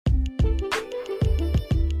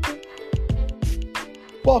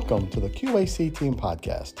Welcome to the QAC Team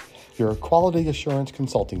Podcast, your quality assurance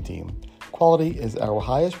consulting team. Quality is our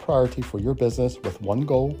highest priority for your business with one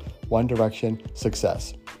goal, one direction,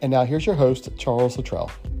 success. And now here's your host, Charles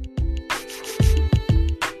Luttrell.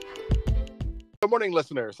 Good morning,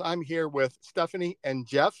 listeners. I'm here with Stephanie and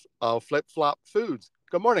Jeff of Flip Flop Foods.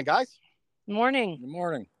 Good morning, guys. Morning. Good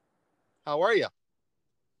morning. How are you?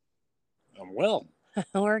 I'm well.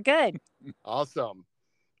 We're good. Awesome.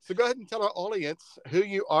 So go ahead and tell our audience who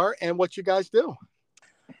you are and what you guys do.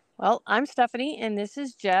 Well, I'm Stephanie and this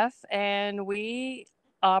is Jeff, and we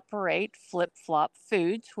operate Flip Flop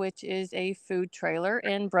Foods, which is a food trailer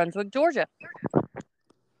in Brunswick, Georgia.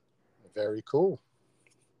 Very cool.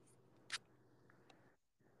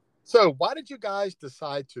 So why did you guys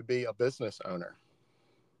decide to be a business owner?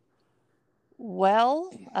 Well,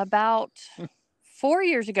 about 4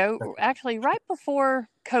 years ago, actually right before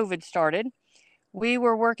COVID started, we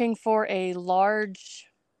were working for a large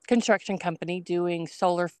construction company doing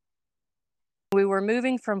solar. We were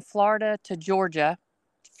moving from Florida to Georgia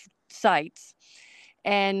sites,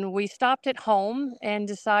 and we stopped at home and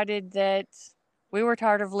decided that we were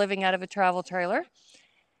tired of living out of a travel trailer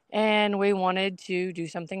and we wanted to do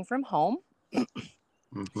something from home.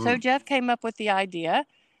 So Jeff came up with the idea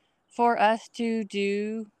for us to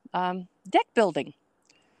do deck building.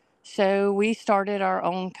 So we started our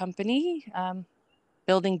own company,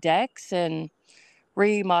 building decks and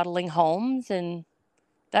remodeling homes, and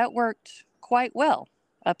that worked quite well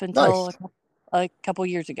up until Nice. a couple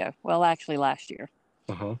years ago. Well, actually last year.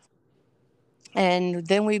 And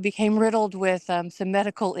then we became riddled with some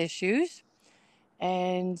medical issues.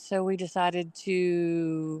 And so we decided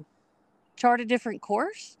to chart a different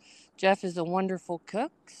course. Jeff is a wonderful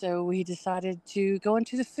cook, so we decided to go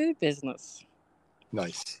into the food business.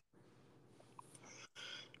 Nice.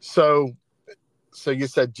 So you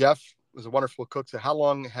said Jeff was a wonderful cook. So how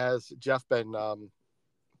long has Jeff been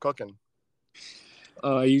cooking?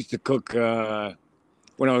 I used to cook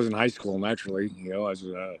when I was in high school, naturally. I was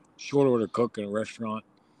a short order cook in a restaurant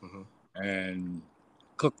and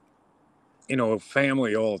cook,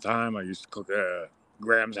 family all the time. I used to cook at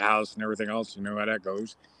Graham's house and everything else. You know how that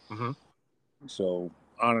goes. So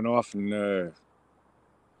on and off in the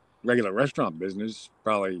regular restaurant business,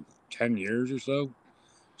 probably 10 years or so.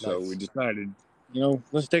 So we decided,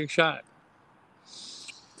 let's take a shot.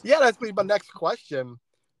 Yeah, that's my next question.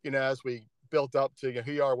 As we built up to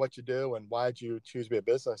who you are, what you do, and why did you choose to be a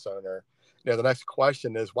business owner? The next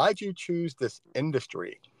question is, why did you choose this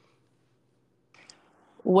industry?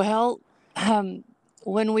 Well,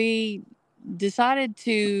 when we decided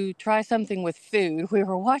to try something with food, we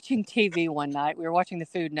were watching TV one night. We were watching the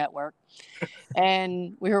Food Network,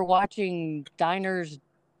 and we were watching diners,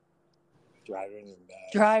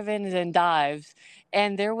 drive-ins and dives,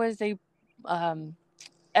 and there was a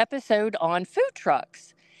episode on food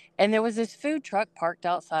trucks, and there was this food truck parked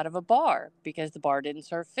outside of a bar because the bar didn't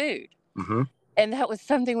serve food. And that was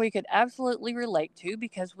something we could absolutely relate to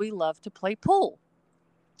because we love to play pool,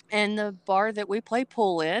 and the bar that we play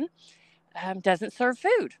pool in doesn't serve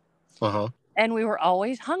food. And we were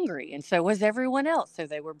always hungry, and so was everyone else. So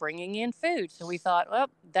they were bringing in food. So we thought, well,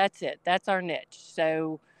 that's it. That's our niche.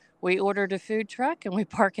 So we ordered a food truck, and we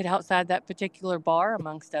park it outside that particular bar,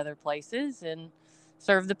 amongst other places, and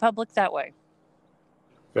serve the public that way.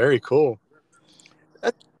 Very cool.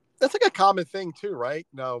 That's like a common thing too, right?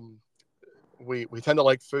 We tend to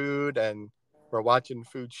like food, and we're watching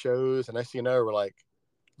food shows, and next thing you know, we're like,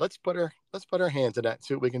 let's put our hands in that and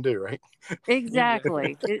see what we can do, right?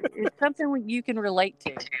 Exactly. It's something you can relate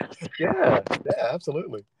to. Yeah,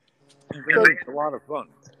 absolutely. It's a lot of fun.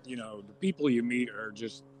 The people you meet are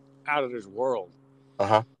just out of this world.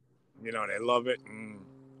 They love it and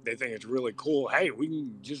they think it's really cool. Hey, we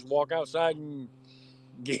can just walk outside and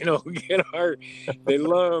get our. They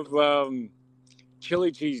love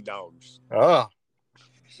chili cheese dogs. Oh,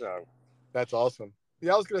 so that's awesome.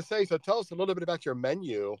 Yeah, I was going to say, so tell us a little bit about your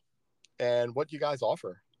menu and what you guys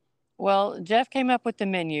offer. Well, Jeff came up with the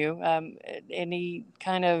menu, and he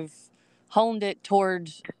kind of honed it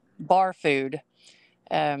towards bar food.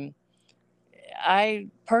 I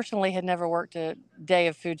personally had never worked a day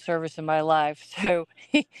of food service in my life, so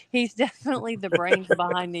he's definitely the brains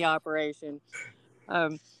behind the operation.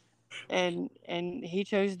 And he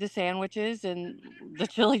chose the sandwiches and the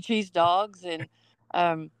chili cheese dogs, and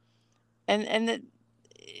I'll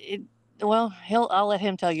let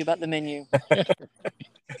him tell you about the menu.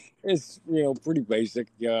 It's pretty basic.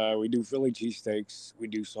 We do Philly cheesesteaks. We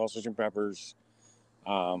do sausage and peppers.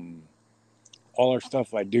 All our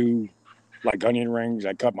stuff I do, like onion rings.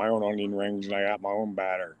 I cut my own onion rings and I got my own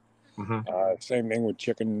batter. Same thing with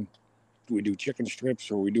chicken we do chicken strips,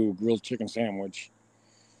 or we do a grilled chicken sandwich.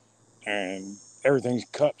 And everything's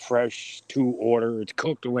cut fresh to order. It's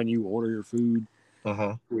cooked when you order your food.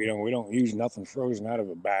 We don't use nothing frozen out of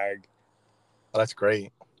a bag. Oh, that's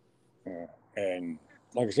great. And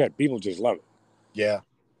like I said, people just love it. Yeah.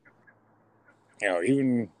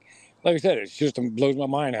 Even like I said, it just blows my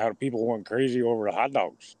mind how people went crazy over the hot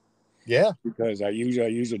dogs. Yeah. Because I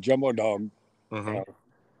use a jumbo dog,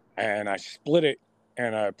 and I split it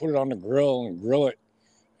and I put it on the grill and grill it,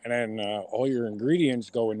 and then all your ingredients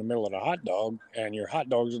go in the middle of the hot dog, and your hot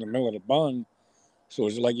dog's in the middle of the bun. So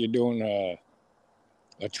it's like you're doing a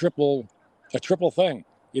triple thing.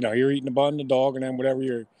 You're eating the bun, the dog, and then whatever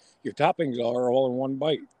your toppings are all in one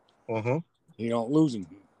bite. You don't lose them.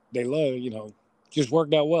 They love, just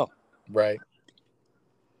worked out well. Right.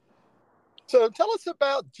 So tell us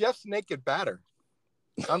about Jeff's Naked Batter.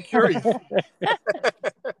 I'm curious.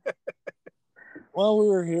 Well, we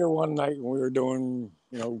were here one night and we were doing,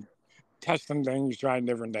 testing things, trying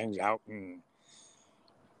different things out. And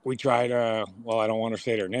we tried, I don't want to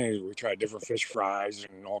say their names. We tried different fish fries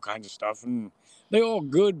and all kinds of stuff. And they're all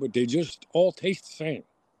good, but they just all taste the same.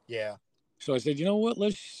 Yeah. So I said, you know what,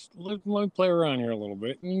 let me play around here a little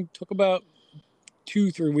bit. And it took about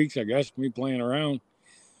 2-3 weeks, I guess, me playing around.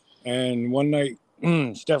 And one night,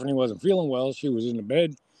 Stephanie wasn't feeling well. She was in the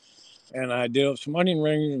bed. And I did up some onion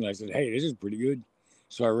rings. And I said, hey, this is pretty good.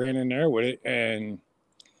 So I ran in there with it. And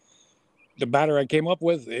the batter I came up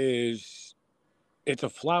with it's a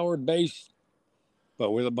flour base,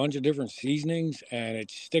 but with a bunch of different seasonings. And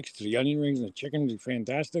it sticks to the onion rings and the chicken. It's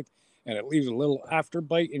fantastic. And it leaves a little after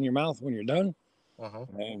bite in your mouth when you're done.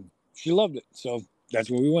 And she loved it. So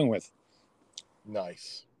that's what we went with.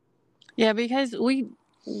 Nice. Yeah, because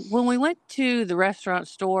when we went to the restaurant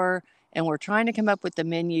store and we're trying to come up with the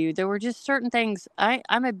menu, there were just certain things.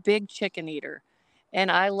 I'm a big chicken eater,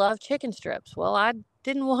 and I love chicken strips. Well, I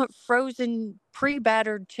didn't want frozen,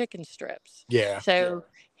 pre-battered chicken strips. Yeah. So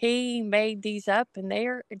he made these up, and they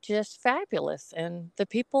are just fabulous, and the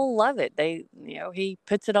people love it. He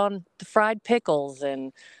puts it on the fried pickles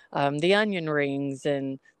and the onion rings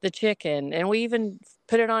and the chicken, and we even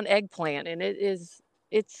put it on eggplant, and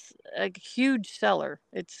it's a huge seller.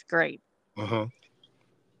 It's great.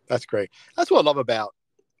 That's great. That's what I love about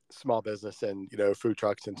small business and, food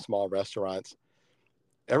trucks and small restaurants.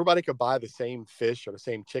 Everybody could buy the same fish or the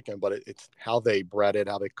same chicken, but it's how they bread it,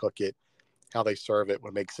 how they cook it, how they serve it,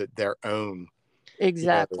 what makes it their own.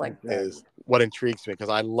 Exactly. Is what intrigues me, because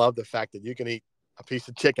I love the fact that you can eat a piece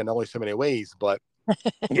of chicken only so many ways, but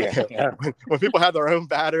when people have their own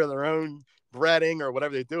batter, their own breading or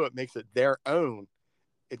whatever they do, it makes it their own.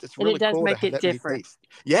 It's just really cool make to have it that different.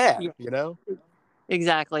 Yeah.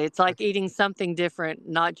 Exactly. It's like eating something different,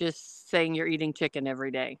 not just saying you're eating chicken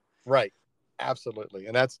every day. Right. Absolutely.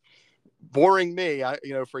 And that's boring me.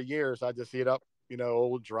 For years, I just eat up,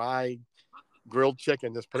 old dry grilled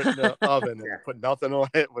chicken, just put it in the oven and put nothing on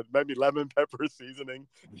it with maybe lemon pepper seasoning.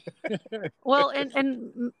 Well,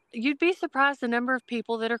 and you'd be surprised the number of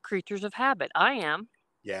people that are creatures of habit. I am.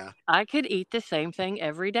 Yeah. I could eat the same thing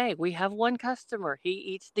every day. We have one customer. He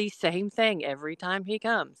eats the same thing every time he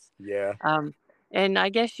comes. Yeah. And I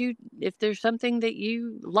guess if there's something that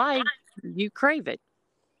you like, you crave it.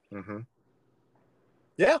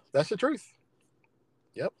 Yeah, that's the truth.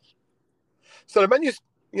 Yep. So the menu's,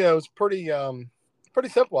 it's pretty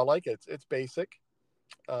simple. I like it. It's basic.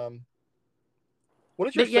 What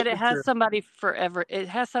is your? But yet it has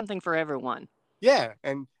something for everyone. Yeah,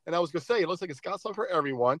 and I was gonna say, it looks like it's got something for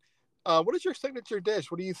everyone. What is your signature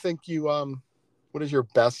dish? What do you think what is your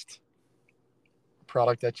best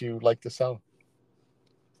product that you like to sell?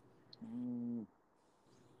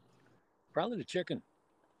 Probably the chicken.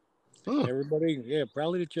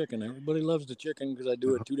 Probably the chicken. Everybody loves the chicken because I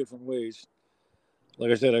do it 2 different ways.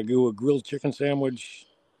 Like I said, I do a grilled chicken sandwich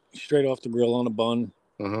straight off the grill on a bun.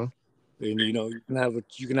 And you can have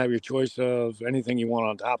your choice of anything you want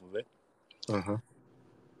on top of it.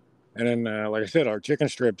 And then, like I said, our chicken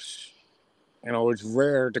strips, it's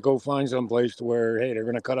rare to go find someplace to where, hey, they're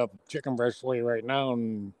going to cut up chicken breast for you right now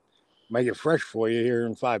and make it fresh for you here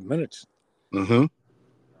in 5 minutes.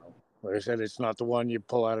 Like I said, it's not the one you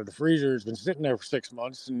pull out of the freezer. It's been sitting there for 6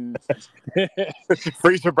 months and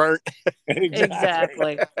freezer burnt.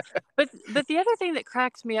 Exactly. But the other thing that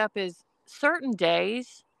cracks me up is certain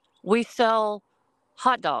days we sell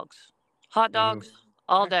hot dogs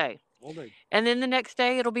all day. And then the next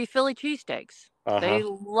day it'll be Philly cheesesteaks. They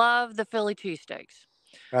love the Philly cheesesteaks.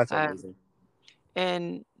 That's amazing.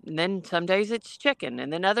 And then some days it's chicken,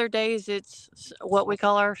 and then other days it's what we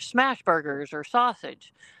call our smash burgers or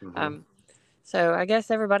sausage. So I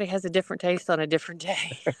guess everybody has a different taste on a different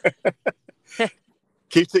day.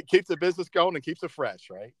 keeps the business going and keeps it fresh,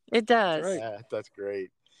 right? It does. Right. Yeah, that's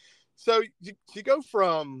great. So you go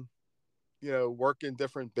from working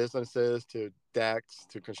different businesses to decks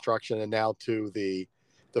to construction and now to the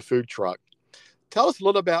food truck. Tell us a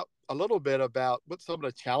little bit about what some of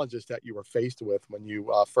the challenges that you were faced with when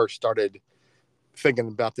you first started thinking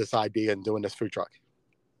about this idea and doing this food truck.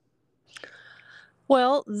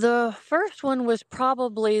 Well, the first one was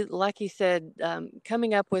probably, like you said,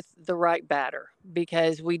 coming up with the right batter,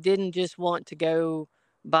 because we didn't just want to go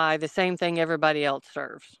by the same thing everybody else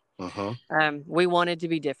serves. Uh-huh. We wanted to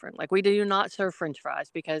be different. Like, we do not serve French fries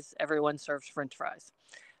because everyone serves French fries.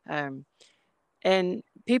 And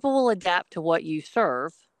people will adapt to what you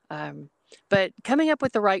serve. But coming up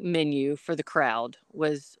with the right menu for the crowd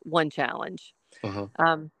was one challenge.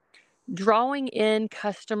 Uh-huh. Drawing in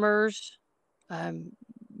customers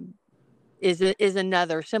is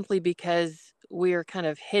another, simply because we are kind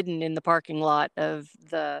of hidden in the parking lot of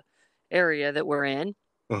the area that we're in.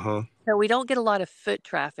 Uh-huh. So we don't get a lot of foot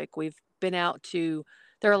traffic. We've been out to,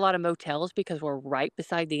 there are a lot of motels because we're right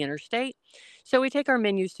beside the interstate. So we take our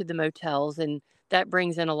menus to the motels, and that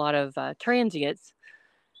brings in a lot of transients.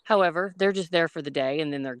 However, they're just there for the day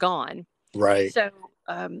and then they're gone. Right. So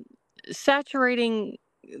saturating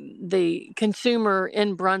the consumer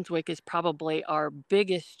in Brunswick is probably our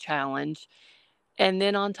biggest challenge. And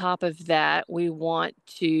then on top of that, we want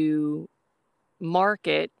to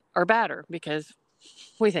market our batter because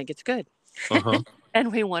we think it's good. Uh-huh.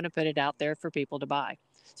 And we want to put it out there for people to buy.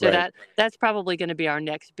 So Right. that's probably going to be our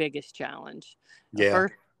next biggest challenge. The Yeah.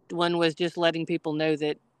 first one was just letting people know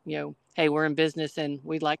that, hey, we're in business and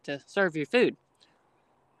we'd like to serve your food.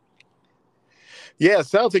 Yeah, it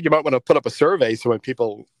sounds like you might want to put up a survey so when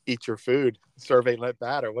people eat your food, survey that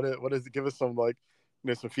batter. What is it? Give us some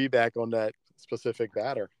some feedback on that specific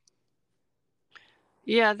batter.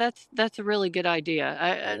 Yeah, that's a really good idea.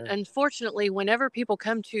 Yeah. Unfortunately, whenever people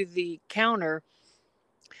come to the counter,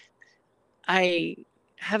 I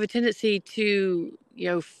have a tendency to,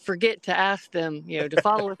 forget to ask them, to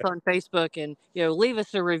follow us on Facebook and, leave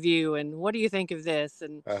us a review and what do you think of this?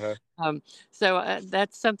 And Uh-huh. so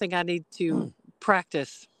that's something I need to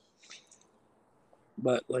practice.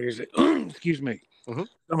 But like I said, excuse me, Mhm.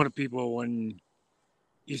 some of the people, when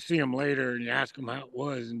you see them later and you ask them how it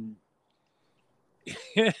was, and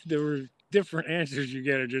there were different answers you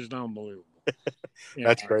get are just unbelievable.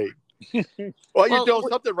 That's great. Well, you're Well, doing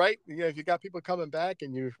something right. If you got people coming back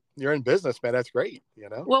and you're in business, man, that's great.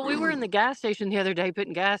 Well, we were in the gas station the other day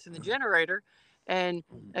putting gas in the generator, and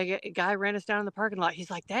a guy ran us down in the parking lot. He's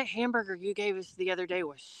like, "That hamburger you gave us the other day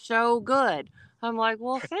was so good." I'm like,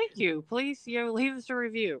 "Well, thank you. Please, leave us a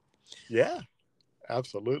review." Yeah,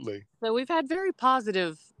 absolutely. So we've had very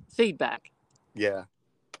positive feedback. Yeah.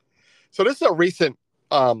 So this is a recent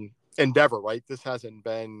endeavor, right? This hasn't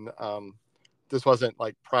been this wasn't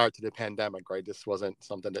like prior to the pandemic, right? This wasn't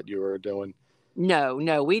something that you were doing.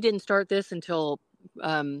 No, we didn't start this until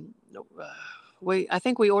I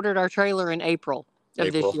think we ordered our trailer in April of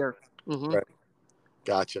this April. year. Mm-hmm. Right.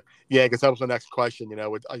 Gotcha. Yeah, because that was the next question.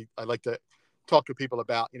 I like to talk to people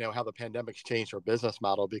about how the pandemic's changed our business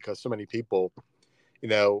model, because so many people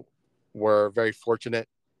were very fortunate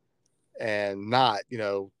and not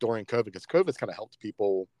during COVID, because COVID's kind of helped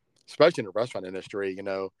people, especially in the restaurant industry.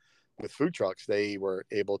 With food trucks, they were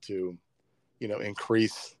able to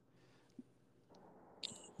increase.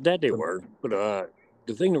 That they were, but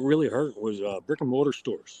the thing that really hurt was brick and mortar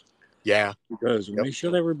stores. Yeah. Because when they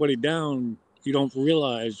shut everybody down, you don't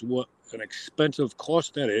realize what an expensive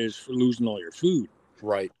cost that is for losing all your food.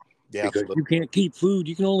 Right. Yeah. Because Absolutely. you can't keep food.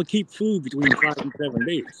 You can only keep food between 5 and 7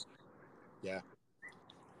 days. Yeah.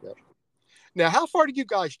 Yep. Now, how far do you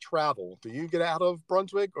guys travel? Do you get out of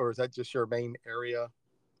Brunswick, or is that just your main area?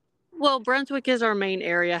 Well, Brunswick is our main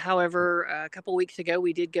area. However, a couple weeks ago,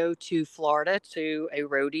 we did go to Florida to a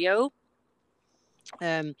rodeo.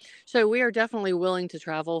 So we are definitely willing to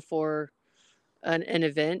travel for an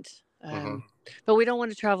event. But we don't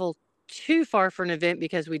want to travel too far for an event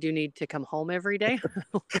because we do need to come home every day.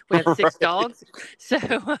 We have 6 dogs. So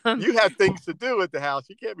you have things to do at the house.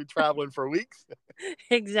 You can't be traveling for weeks.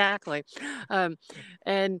 Exactly.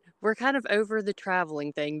 And we're kind of over the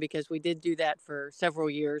traveling thing because we did do that for several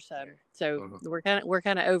years. So we're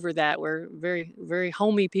kind of over that. We're very, very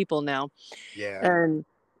homey people now. Yeah.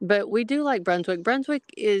 But we do like Brunswick. Brunswick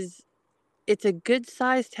it's a good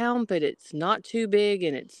sized town, but it's not too big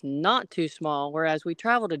and it's not too small. Whereas we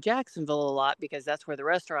travel to Jacksonville a lot because that's where the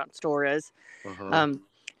restaurant store is.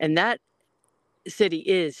 And that city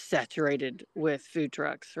is saturated with food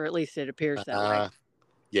trucks, or at least it appears that way.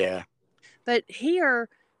 Yeah. But here,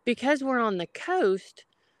 because we're on the coast,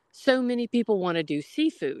 so many people want to do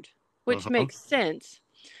seafood, which Mhm. makes sense.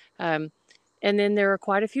 Um, and then there are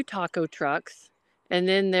quite a few taco trucks. And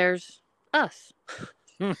then there's us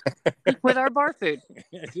with our bar food.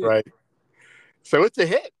 Right. So it's a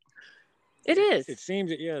hit. It is. It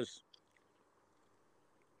seems it is.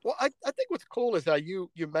 Well, I think what's cool is that you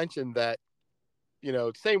mentioned that,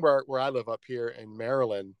 same where I live up here in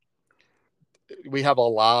Maryland, we have a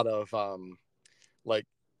lot of like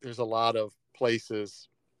there's a lot of places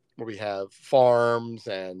where we have farms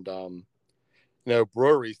and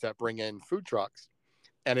breweries that bring in food trucks,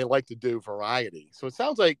 and they like to do variety. So it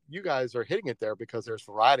sounds like you guys are hitting it there because there's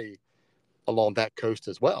variety along that coast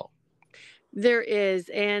as well. There is,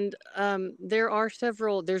 and there are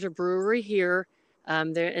several. There's a brewery here,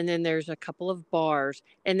 there, and then there's a couple of bars,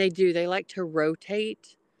 and they like to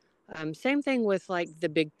rotate. Same thing with like the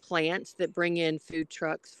big plants that bring in food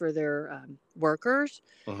trucks for their workers.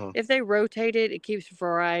 Mhm. If they rotate it, it keeps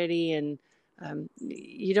variety, and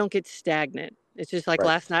you don't get stagnant. It's just like Right.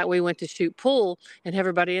 last night we went to shoot pool, and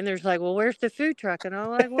everybody in there's like, "Well, where's the food truck?" And I'm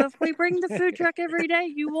like, "Well, if we bring the food truck every day,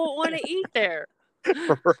 you won't want to eat there."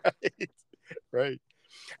 Right. Right.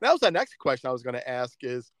 That was the next question I was going to ask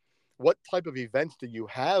is what type of events do you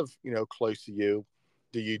have, close to you?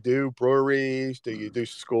 Do you do breweries? Do you do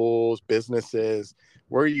schools, businesses?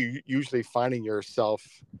 Where are you usually finding yourself,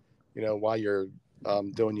 while you're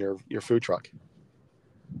doing your food truck?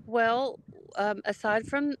 Well, aside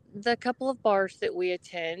from the couple of bars that we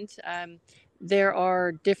attend, there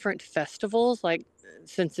are different festivals. Like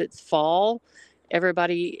since it's fall,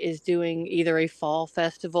 everybody is doing either a fall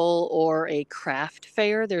festival or a craft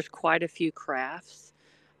fair. There's quite a few crafts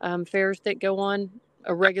fairs that go on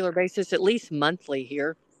a regular basis, at least monthly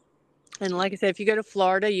here. And like I said, if you go to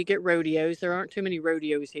Florida, you get rodeos. There aren't too many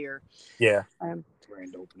rodeos here. Yeah.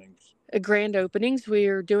 Grand openings. Grand openings.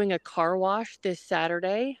 We're doing a car wash this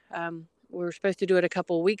Saturday. We were supposed to do it a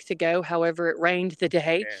couple of weeks ago. However, it rained the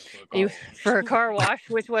day for a car wash,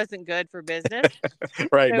 which wasn't good for business.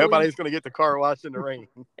 Right. So Nobody's going to get the car washed in the rain.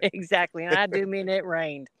 Exactly. And I do mean it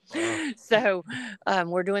rained. So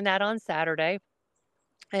we're doing that on Saturday.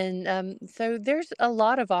 And so there's a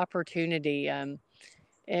lot of opportunity and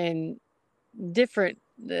different.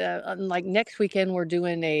 Like next weekend, we're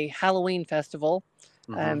doing a Halloween festival.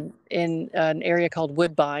 In an area called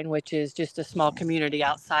Woodbine, which is just a small community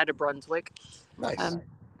outside of Brunswick. Nice.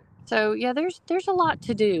 So yeah, there's a lot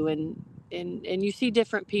to do, and you see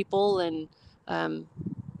different people, and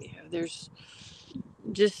there's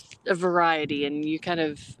just a variety, and you kind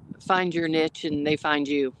of find your niche, and they find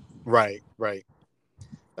you. Right. Right.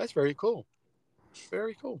 That's very cool.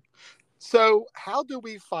 Very cool. So, how do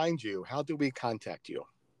we find you? How do we contact you?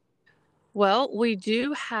 Well, we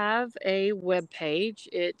do have a web page.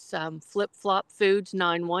 It's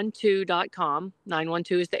flipflopfoods912.com.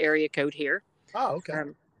 912 is the area code here. Oh, okay.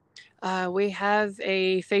 We have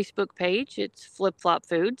a Facebook page. It's Flip Flop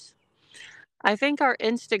Foods. I think our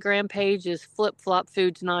Instagram page is Flip Flop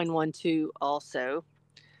Foods 912 also.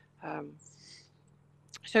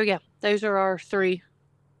 So yeah, those are our three,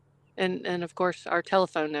 and of course our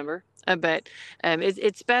telephone number. But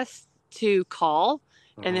it's best to call,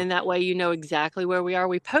 and then that way you know exactly where we are.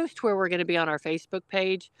 We post where we're going to be on our Facebook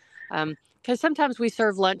page, because sometimes we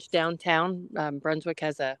serve lunch downtown. Brunswick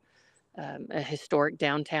has a historic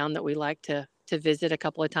downtown that we like to visit a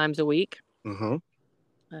couple of times a week.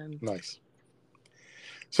 Nice.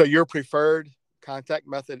 So your preferred contact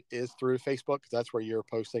method is through Facebook? That's where you're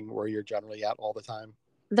posting, where you're generally at all the time?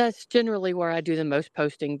 That's generally where I do the most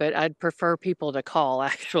posting, but I'd prefer people to call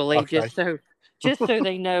actually, Okay. just so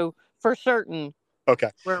they know for certain. Okay.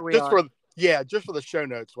 Where we just are. Just for the show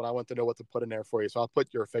notes when I want to know what to put in there for you. So I'll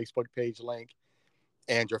put your Facebook page link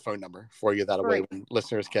and your phone number for you. That way when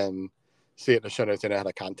listeners can see it in the show notes and know how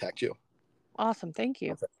to contact you. Awesome. Thank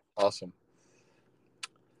you. Okay. Awesome.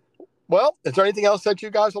 Well, is there anything else that you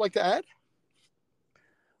guys would like to add?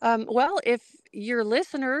 Well, if your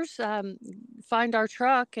listeners find our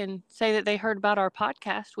truck and say that they heard about our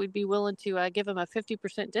podcast, we'd be willing to give them a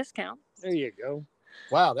 50% discount. There you go.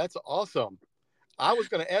 Wow, that's awesome. I was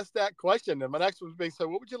going to ask that question, and my next one would be, so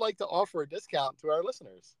what would you like to offer a discount to our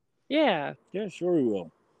listeners? Yeah. Yeah, sure we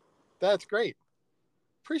will. That's great.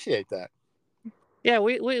 Appreciate that. Yeah,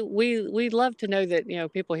 we'd love to know that,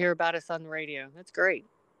 people hear about us on the radio. That's great.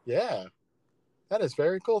 Yeah, that is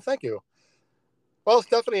very cool. Thank you. Well,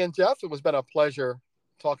 Stephanie and Jeff, it was been a pleasure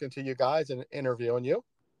talking to you guys and interviewing you.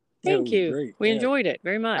 Thank you. Great. We enjoyed it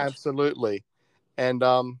very much. Absolutely. And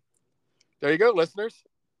there you go, listeners.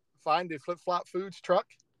 Find the Flip Flop Foods truck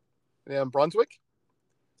in Brunswick.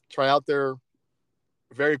 Try out their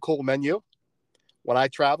very cool menu. when I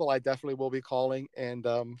travel, I definitely will be calling and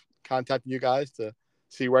contacting you guys to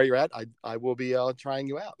see where you're at. I will be trying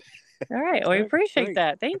you out. All right. We appreciate Great.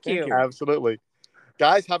 that. Thank you. Absolutely.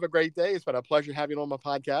 Guys, have a great day. It's been a pleasure having you on my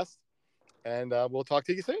podcast. And we'll talk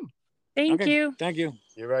to you soon. Thank you. Thank you.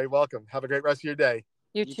 You're very welcome. Have a great rest of your day.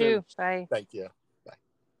 You too. Bye. Thank you.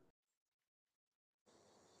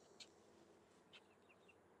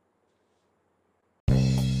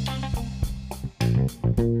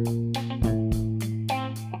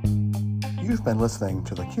 You've been listening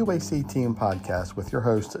to the QAC Team Podcast with your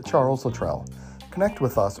host, Charles Luttrell. Connect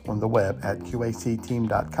with us on the web at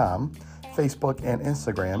qacteam.com, Facebook and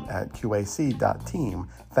Instagram at qac.team.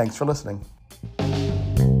 Thanks for listening.